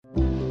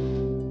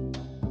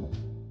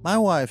My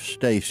wife,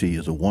 Stacy,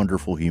 is a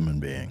wonderful human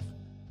being.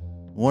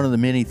 One of the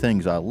many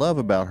things I love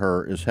about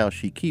her is how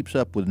she keeps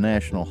up with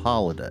national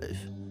holidays.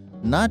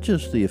 Not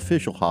just the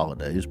official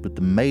holidays, but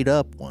the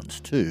made-up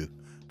ones, too.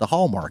 The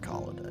Hallmark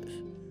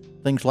holidays.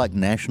 Things like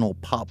National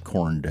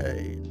Popcorn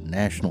Day,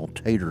 National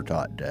Tater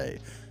Tot Day,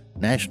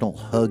 National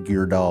Hug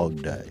Your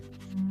Dog Day.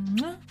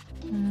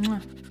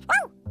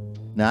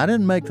 Now, I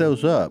didn't make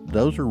those up.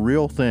 Those are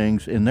real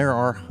things, and there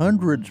are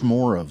hundreds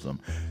more of them.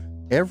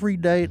 Every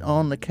date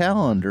on the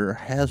calendar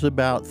has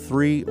about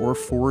 3 or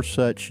 4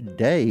 such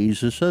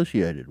days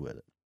associated with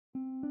it.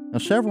 Now,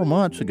 several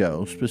months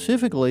ago,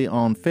 specifically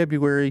on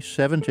February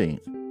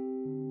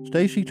 17th,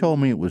 Stacy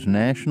told me it was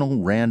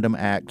National Random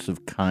Acts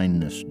of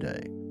Kindness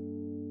Day.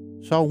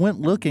 So I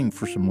went looking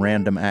for some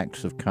random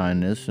acts of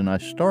kindness, and I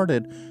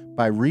started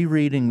by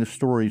rereading the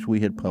stories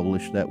we had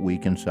published that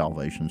week in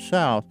Salvation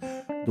South,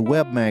 the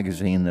web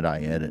magazine that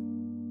I edit.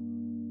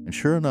 And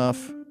sure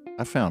enough,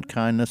 I found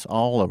kindness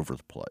all over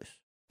the place.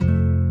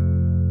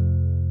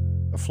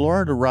 A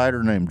Florida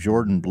writer named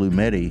Jordan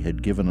Blumetti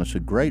had given us a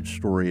great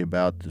story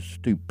about the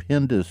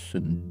stupendous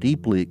and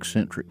deeply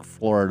eccentric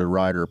Florida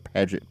writer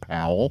Paget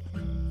Powell,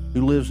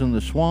 who lives in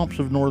the swamps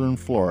of northern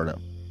Florida.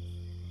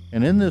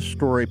 And in this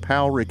story,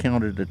 Powell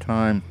recounted a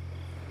time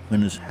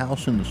when his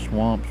house in the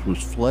swamps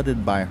was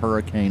flooded by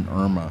Hurricane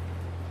Irma,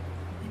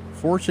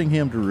 forcing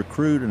him to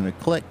recruit an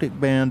eclectic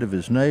band of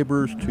his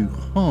neighbors to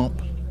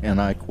hump,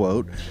 and I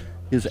quote,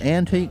 his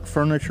antique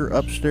furniture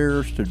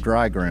upstairs to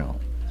dry ground.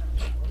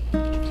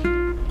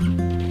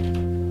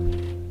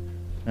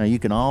 Now, you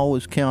can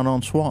always count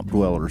on swamp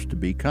dwellers to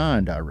be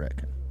kind, I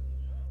reckon.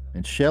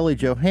 And Shelley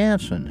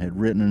Johansson had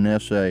written an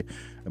essay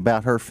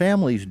about her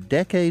family's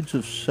decades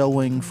of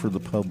sewing for the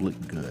public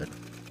good.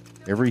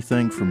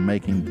 Everything from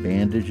making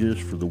bandages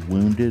for the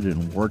wounded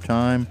in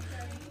wartime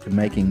to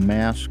making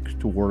masks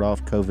to ward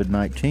off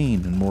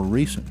COVID-19 in more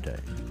recent days.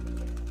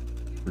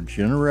 For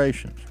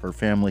generations, her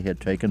family had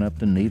taken up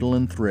the needle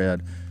and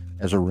thread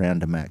as a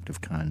random act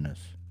of kindness.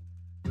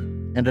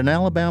 And an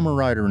Alabama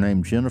writer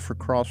named Jennifer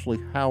Crossley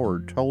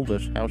Howard told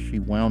us how she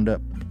wound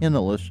up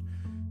penniless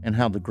and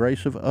how the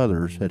grace of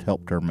others had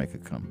helped her make a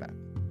comeback.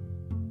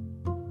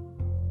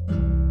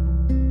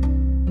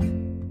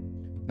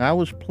 Now, I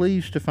was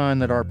pleased to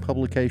find that our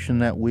publication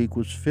that week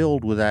was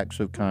filled with acts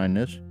of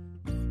kindness,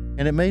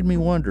 and it made me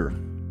wonder,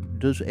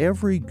 does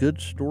every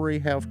good story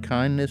have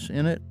kindness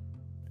in it?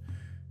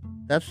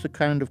 That's the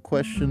kind of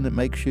question that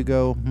makes you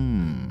go,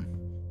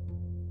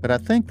 But I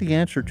think the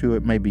answer to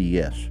it may be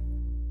yes.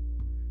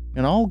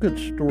 In all good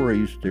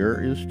stories,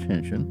 there is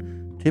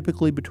tension,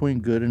 typically between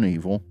good and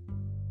evil,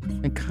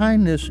 and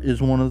kindness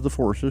is one of the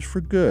forces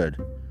for good.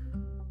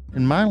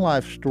 In my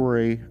life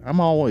story, I'm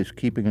always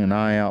keeping an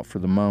eye out for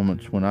the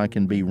moments when I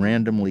can be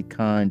randomly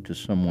kind to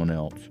someone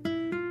else,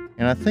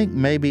 and I think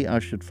maybe I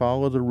should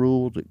follow the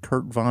rule that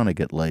Kurt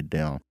Vonnegut laid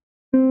down.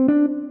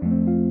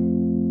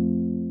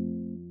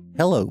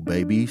 "Hello,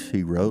 babies,"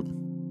 he wrote.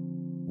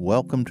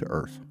 "Welcome to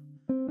Earth.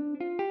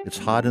 It's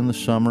hot in the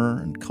summer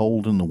and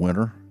cold in the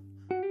winter.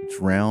 It's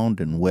round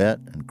and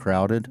wet and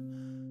crowded.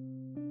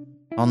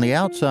 On the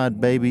outside,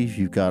 babies,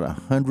 you've got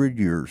 100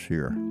 years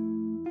here.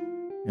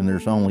 And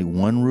there's only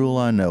one rule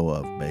I know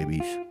of,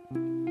 babies.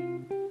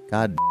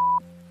 God,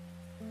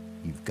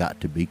 you've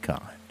got to be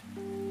kind."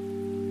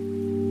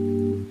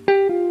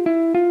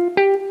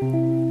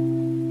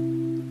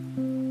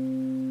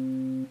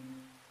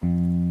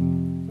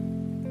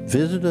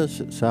 Visit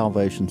us at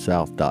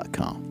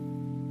salvationsouth.com.